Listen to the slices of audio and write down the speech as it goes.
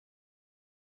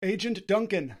Agent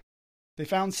Duncan, they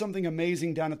found something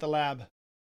amazing down at the lab.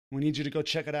 We need you to go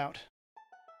check it out.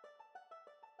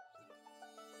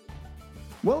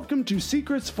 Welcome to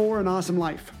Secrets for an Awesome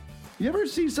Life. You ever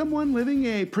see someone living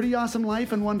a pretty awesome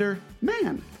life and wonder,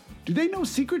 man, do they know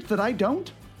secrets that I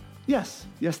don't? Yes,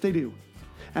 they do.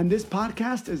 And this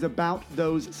podcast is about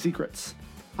those secrets.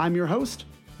 I'm your host,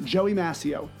 Joey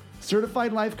Massio,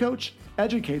 certified life coach,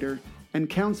 educator, and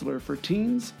counselor for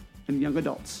teens and young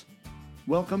adults.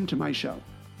 Welcome to my show.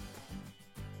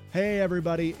 Hey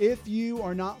everybody, if you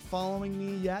are not following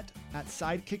me yet at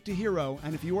Sidekick to Hero,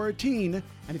 and if you are a teen,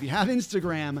 and if you have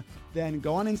Instagram, then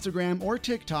go on Instagram or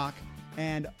TikTok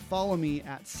and follow me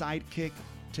at Sidekick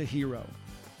to Hero.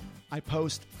 I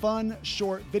post fun,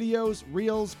 short videos,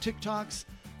 reels, TikToks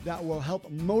that will help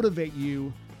motivate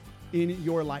you in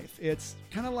your life. It's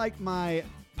kind of like my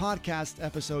podcast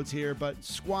episodes here, but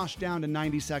squashed down to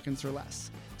 90 seconds or less.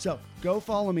 So go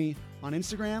follow me on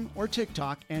Instagram or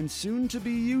TikTok and soon to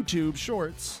be YouTube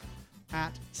Shorts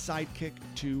at Sidekick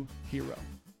to Hero.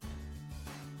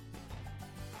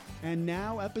 And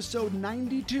now episode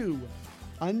 92,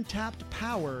 Untapped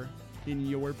Power in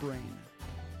Your Brain.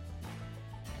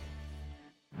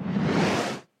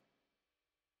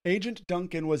 Agent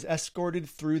Duncan was escorted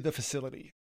through the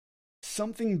facility.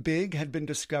 Something big had been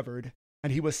discovered,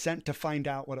 and he was sent to find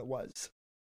out what it was.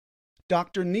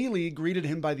 Dr. Neely greeted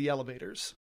him by the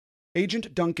elevators.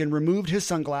 Agent Duncan removed his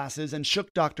sunglasses and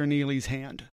shook Dr. Neely's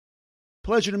hand.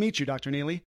 Pleasure to meet you, Dr.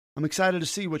 Neely. I'm excited to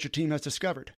see what your team has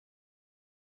discovered.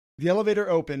 The elevator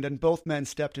opened and both men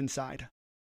stepped inside.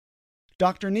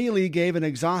 Dr. Neely gave an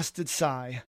exhausted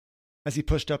sigh as he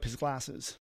pushed up his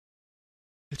glasses.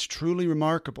 It's truly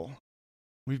remarkable.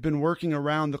 We've been working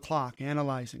around the clock,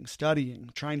 analyzing, studying,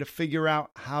 trying to figure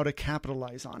out how to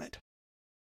capitalize on it.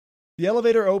 The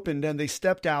elevator opened and they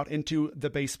stepped out into the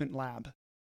basement lab.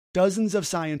 Dozens of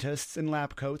scientists in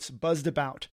lab coats buzzed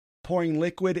about, pouring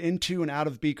liquid into and out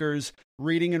of beakers,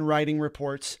 reading and writing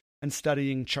reports, and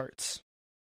studying charts.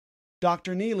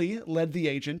 Dr. Neely led the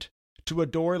agent to a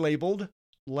door labeled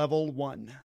Level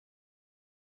 1.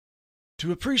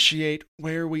 To appreciate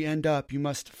where we end up, you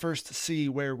must first see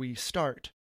where we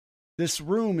start. This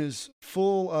room is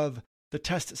full of the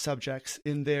test subjects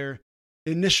in their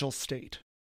initial state,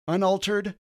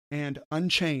 unaltered and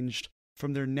unchanged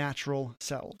from their natural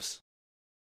selves.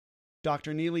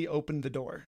 Dr. Neely opened the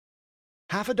door.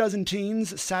 Half a dozen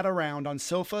teens sat around on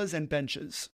sofas and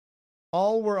benches.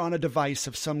 All were on a device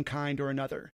of some kind or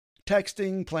another,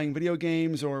 texting, playing video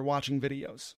games, or watching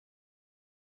videos.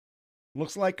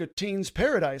 Looks like a teen's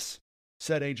paradise,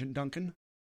 said Agent Duncan.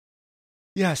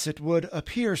 Yes, it would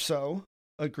appear so,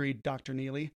 agreed Dr.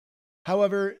 Neely.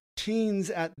 However,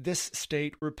 teens at this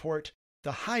state report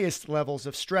the highest levels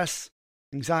of stress,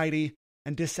 anxiety,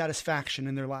 and dissatisfaction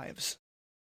in their lives.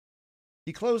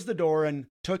 He closed the door and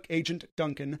took Agent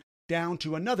Duncan down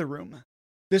to another room,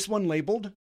 this one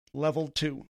labeled Level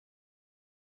 2.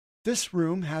 This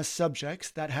room has subjects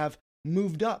that have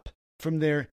moved up from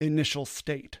their initial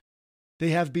state. They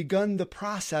have begun the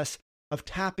process of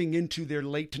tapping into their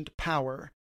latent power,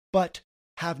 but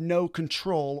have no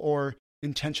control or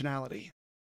intentionality.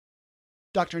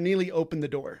 Dr. Neely opened the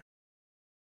door.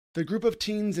 The group of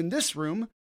teens in this room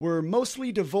were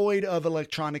mostly devoid of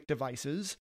electronic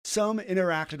devices. Some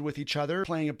interacted with each other,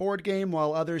 playing a board game,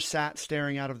 while others sat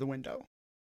staring out of the window.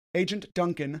 Agent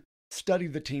Duncan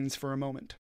studied the teens for a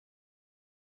moment.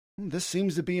 This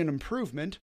seems to be an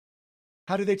improvement.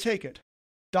 How do they take it?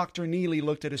 Dr. Neely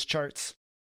looked at his charts.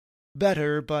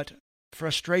 Better, but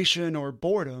frustration or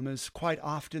boredom is quite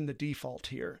often the default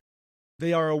here.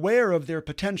 They are aware of their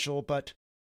potential, but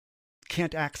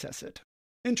can't access it.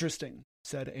 Interesting,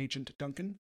 said Agent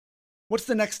Duncan. What's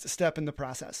the next step in the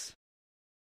process?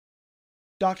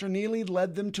 Dr. Neely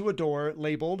led them to a door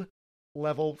labeled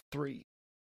Level 3.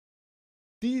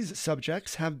 These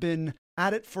subjects have been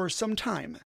at it for some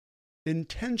time,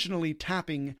 intentionally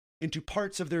tapping into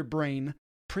parts of their brain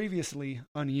previously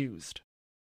unused.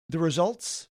 The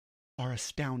results are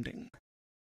astounding.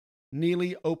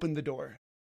 Neely opened the door.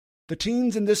 The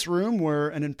teens in this room were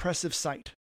an impressive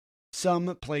sight.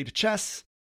 Some played chess,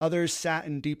 others sat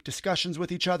in deep discussions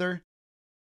with each other.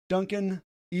 Duncan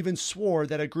even swore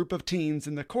that a group of teens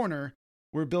in the corner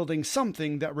were building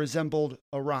something that resembled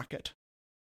a rocket.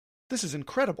 This is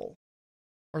incredible.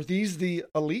 Are these the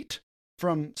elite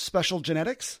from special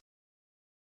genetics?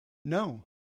 No,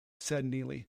 said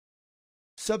Neely.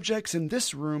 Subjects in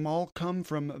this room all come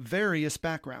from various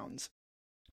backgrounds.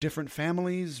 Different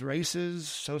families, races,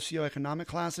 socioeconomic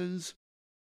classes.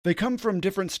 They come from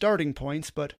different starting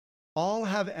points, but all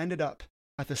have ended up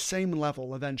at the same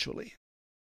level eventually.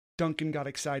 Duncan got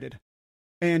excited.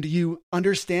 And you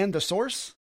understand the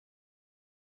source?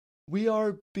 We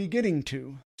are beginning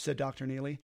to, said Dr.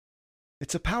 Neely.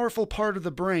 It's a powerful part of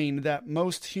the brain that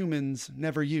most humans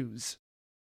never use.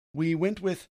 We went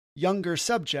with younger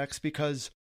subjects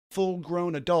because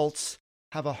full-grown adults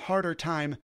have a harder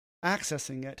time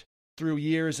accessing it through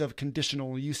years of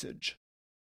conditional usage.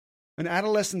 An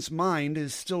adolescent's mind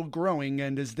is still growing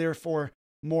and is therefore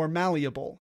more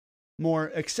malleable,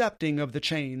 more accepting of the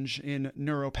change in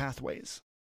neuropathways.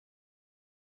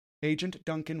 Agent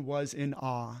Duncan was in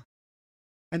awe.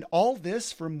 And all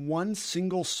this from one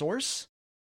single source?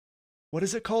 What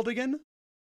is it called again?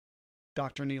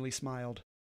 Dr. Neely smiled.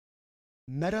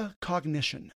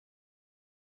 Metacognition.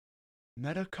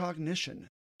 Metacognition,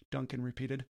 Duncan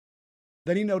repeated.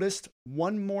 Then he noticed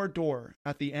one more door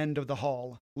at the end of the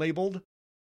hall, labeled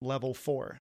Level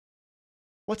 4.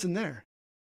 What's in there?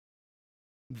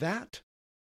 That,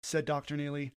 said Dr.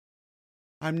 Neely,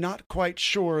 I'm not quite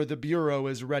sure the Bureau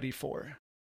is ready for.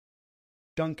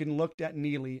 Duncan looked at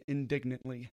Neely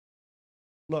indignantly.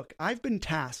 Look, I've been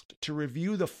tasked to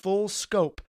review the full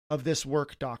scope of this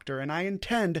work, Doctor, and I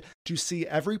intend to see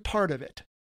every part of it.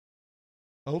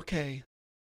 Okay,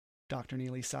 Dr.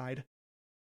 Neely sighed.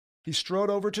 He strode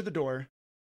over to the door,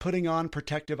 putting on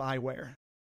protective eyewear.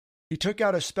 He took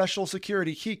out a special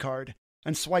security keycard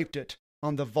and swiped it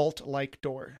on the vault-like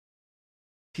door.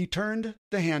 He turned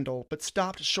the handle, but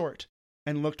stopped short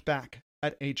and looked back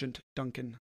at Agent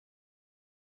Duncan.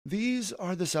 These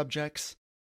are the subjects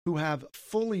who have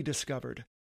fully discovered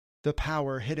the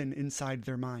power hidden inside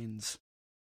their minds.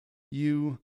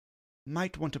 You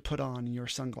might want to put on your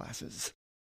sunglasses.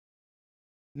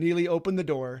 Neely opened the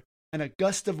door, and a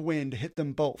gust of wind hit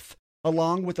them both,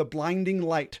 along with a blinding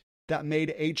light that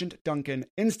made Agent Duncan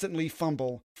instantly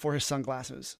fumble for his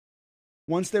sunglasses.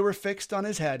 Once they were fixed on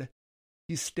his head,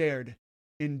 he stared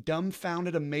in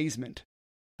dumbfounded amazement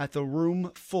at the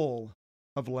room full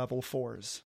of Level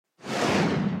 4s.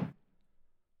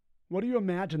 What do you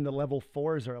imagine the Level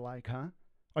 4s are like, huh?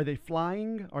 Are they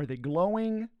flying? Are they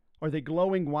glowing? Are they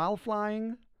glowing while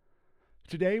flying?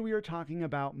 Today we are talking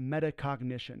about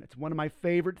metacognition. It's one of my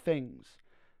favorite things.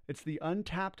 It's the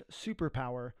untapped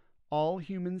superpower all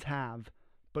humans have,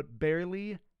 but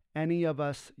barely any of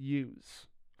us use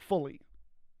fully.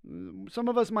 Some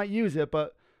of us might use it,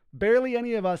 but barely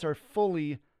any of us are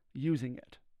fully using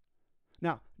it.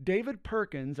 Now, David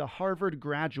Perkins, a Harvard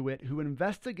graduate who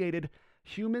investigated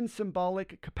human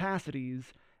symbolic capacities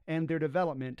and their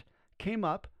development, came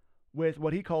up with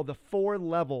what he called the 4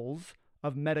 levels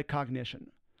of metacognition.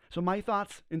 So my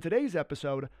thoughts in today's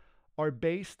episode are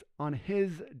based on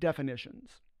his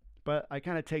definitions, but I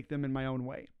kind of take them in my own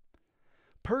way.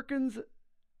 Perkins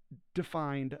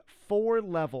defined 4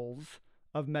 levels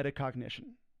of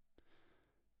metacognition.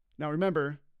 Now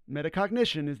remember,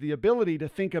 metacognition is the ability to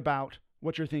think about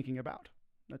what you're thinking about.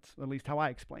 That's at least how I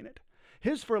explain it.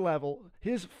 His 4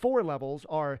 levels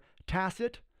are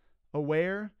tacit,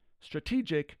 aware,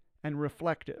 strategic, and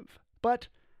reflective. But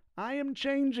I am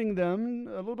changing them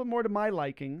a little bit more to my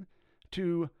liking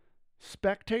to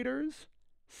spectators,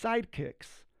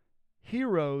 sidekicks,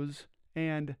 heroes,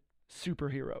 and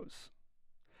superheroes.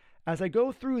 As I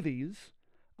go through these,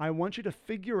 I want you to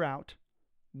figure out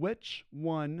which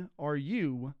one are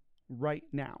you right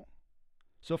now.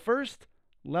 So first,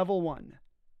 level 1,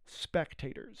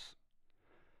 spectators.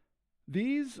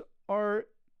 These are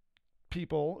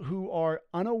people who are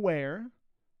unaware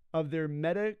of their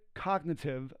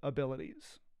metacognitive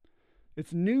abilities.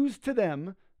 It's news to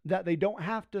them that they don't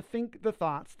have to think the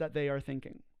thoughts that they are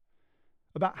thinking.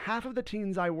 About half of the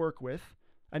teens I work with,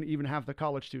 and even half the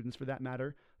college students for that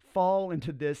matter, fall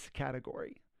into this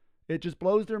category. It just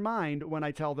blows their mind when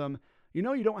I tell them, you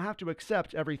don't have to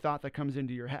accept every thought that comes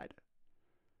into your head.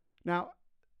 Now,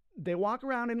 they walk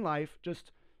around in life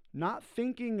just not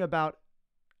thinking about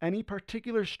any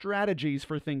particular strategies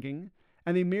for thinking,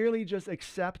 and they merely just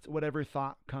accept whatever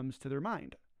thought comes to their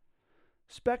mind.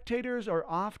 Spectators are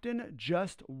often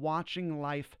just watching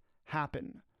life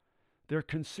happen. They're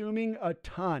consuming a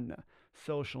ton.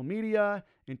 Social media,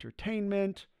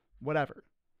 entertainment, whatever.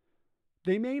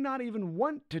 They may not even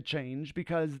want to change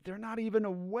because they're not even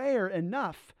aware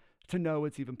enough to know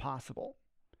it's even possible.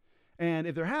 And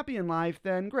if they're happy in life,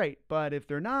 then great. But if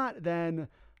they're not, then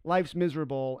life's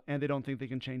miserable and they don't think they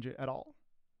can change it at all.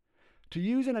 To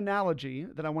use an analogy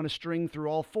that I want to string through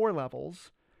all 4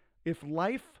 levels, if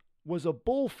life was a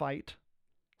bullfight,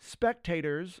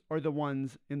 spectators are the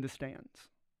ones in the stands.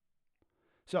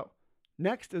 So,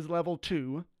 next is level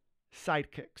 2,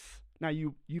 sidekicks. Now,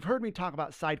 you've heard me talk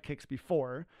about sidekicks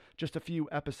before, just a few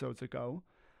episodes ago.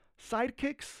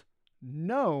 Sidekicks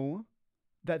know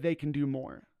that they can do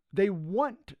more. They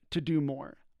want to do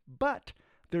more, but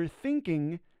their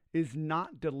thinking is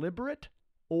not deliberate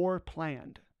or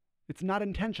planned. It's not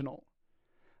intentional.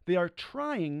 They are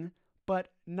trying, but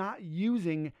not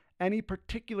using any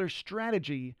particular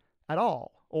strategy at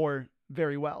all, or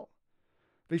very well.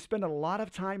 They spend a lot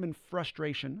of time in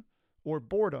frustration or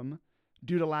boredom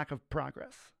due to lack of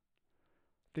progress.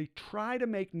 They try to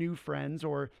make new friends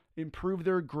or improve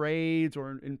their grades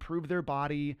or improve their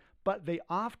body, but they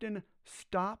often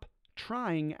stop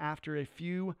trying after a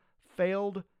few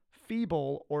failed,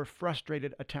 feeble, or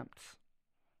frustrated attempts.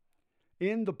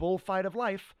 In the bullfight of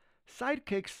life,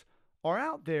 sidekicks are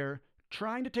out there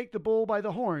trying to take the bull by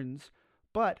the horns,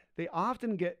 but they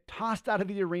often get tossed out of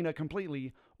the arena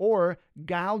completely or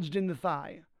gouged in the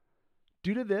thigh.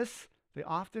 Due to this, they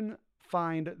often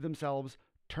find themselves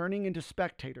turning into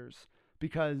spectators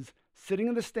because sitting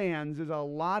in the stands is a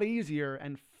lot easier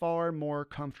and far more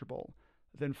comfortable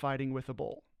than fighting with a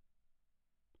bull.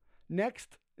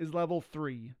 Next is level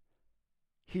 3,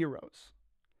 heroes.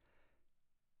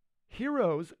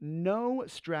 Heroes know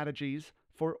strategies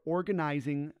for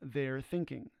organizing their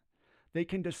thinking. They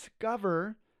can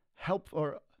discover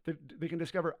unhelpful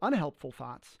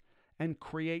thoughts and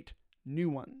create new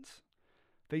ones.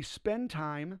 They spend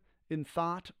time in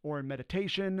thought or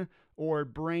meditation or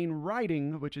brain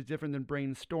writing, which is different than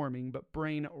brainstorming, but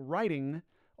brain writing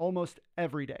almost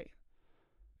every day.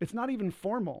 It's not even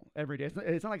formal every day.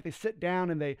 It's not like they sit down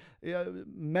and they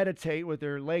meditate with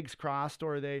their legs crossed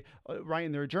or they write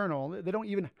in their journal. They don't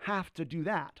even have to do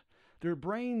that. Their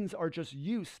brains are just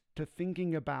used to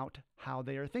thinking about how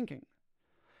they are thinking.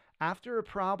 After a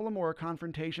problem or a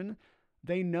confrontation,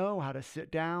 they know how to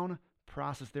sit down,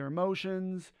 process their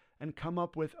emotions, and come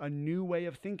up with a new way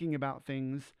of thinking about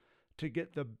things to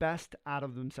get the best out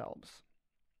of themselves.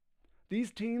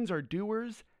 These teens are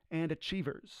doers and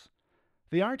achievers.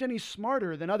 They aren't any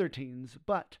smarter than other teens,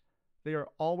 but they are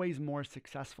always more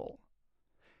successful.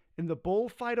 In the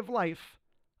bullfight of life,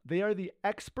 they are the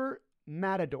expert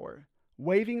matador,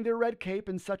 waving their red cape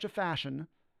in such a fashion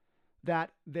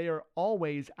that they are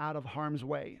always out of harm's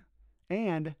way,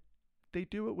 and they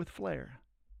do it with flair.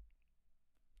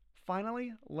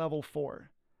 Finally, level 4,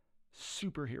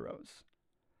 superheroes.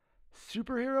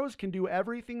 Superheroes can do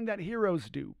everything that heroes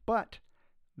do, but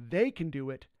they can do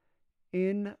it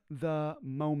in the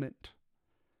moment.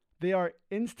 They are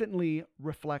instantly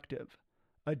reflective,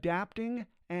 adapting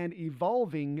and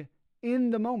evolving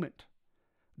in the moment.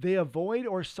 They avoid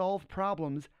or solve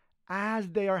problems as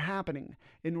they are happening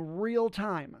in real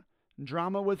time.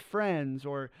 Drama with friends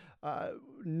or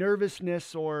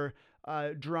nervousness or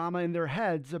drama in their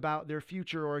heads about their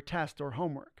future or a test or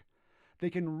homework. They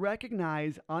can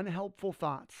recognize unhelpful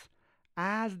thoughts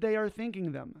as they are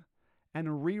thinking them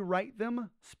and rewrite them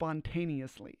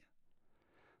spontaneously.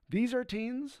 These are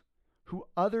teens who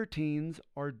other teens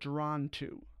are drawn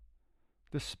to.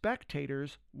 The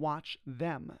spectators watch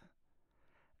them.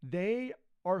 They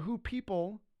are who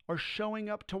people are showing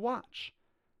up to watch.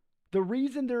 The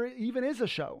reason there even is a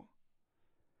show.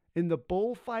 In the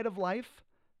bullfight of life,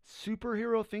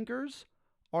 superhero thinkers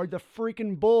are the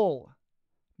freaking bull,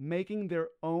 making their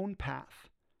own path,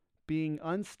 being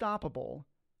unstoppable,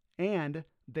 and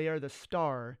they are the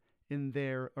star in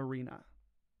their arena.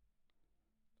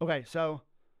 Okay, so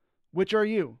which are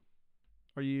you?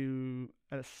 Are you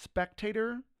a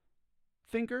spectator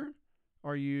thinker?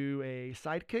 Are you a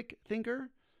sidekick thinker?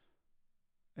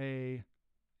 A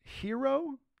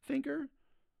hero thinker?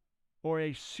 Or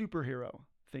a superhero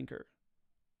thinker?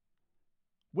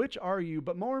 Which are you?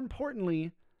 But more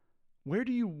importantly, where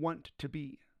do you want to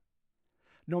be?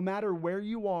 No matter where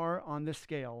you are on the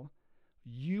scale,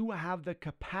 you have the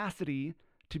capacity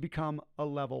to become a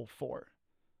level 4,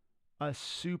 a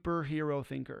superhero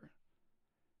thinker.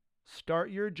 Start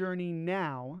your journey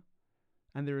now,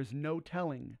 and there is no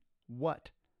telling what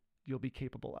you'll be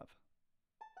capable of.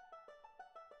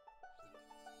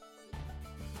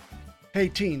 Hey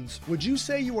teens, would you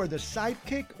say you are the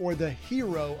sidekick or the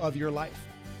hero of your life?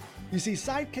 You see,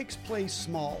 sidekicks play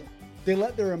small. They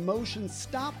let their emotions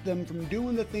stop them from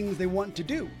doing the things they want to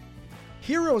do.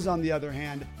 Heroes, on the other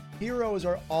hand, heroes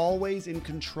are always in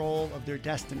control of their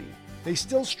destiny. They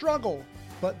still struggle,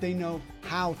 but they know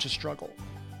how to struggle.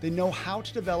 They know how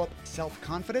to develop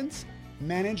self-confidence,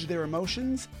 manage their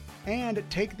emotions, and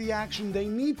take the action they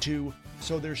need to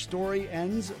so their story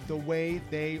ends the way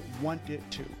they want it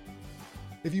to.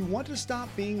 If you want to stop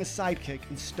being a sidekick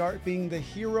and start being the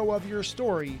hero of your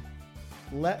story,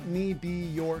 let me be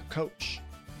your coach.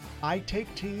 I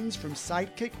take teens from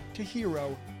sidekick to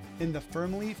hero in the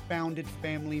Firmly Founded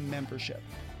Family membership.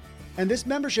 And this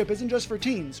membership isn't just for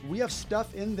teens. We have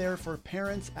stuff in there for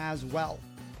parents as well.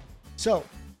 So,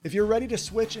 if you're ready to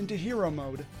switch into hero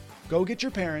mode, go get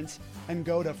your parents and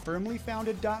go to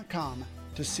firmlyfounded.com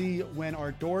to see when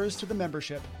our doors to the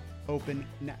membership open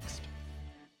next.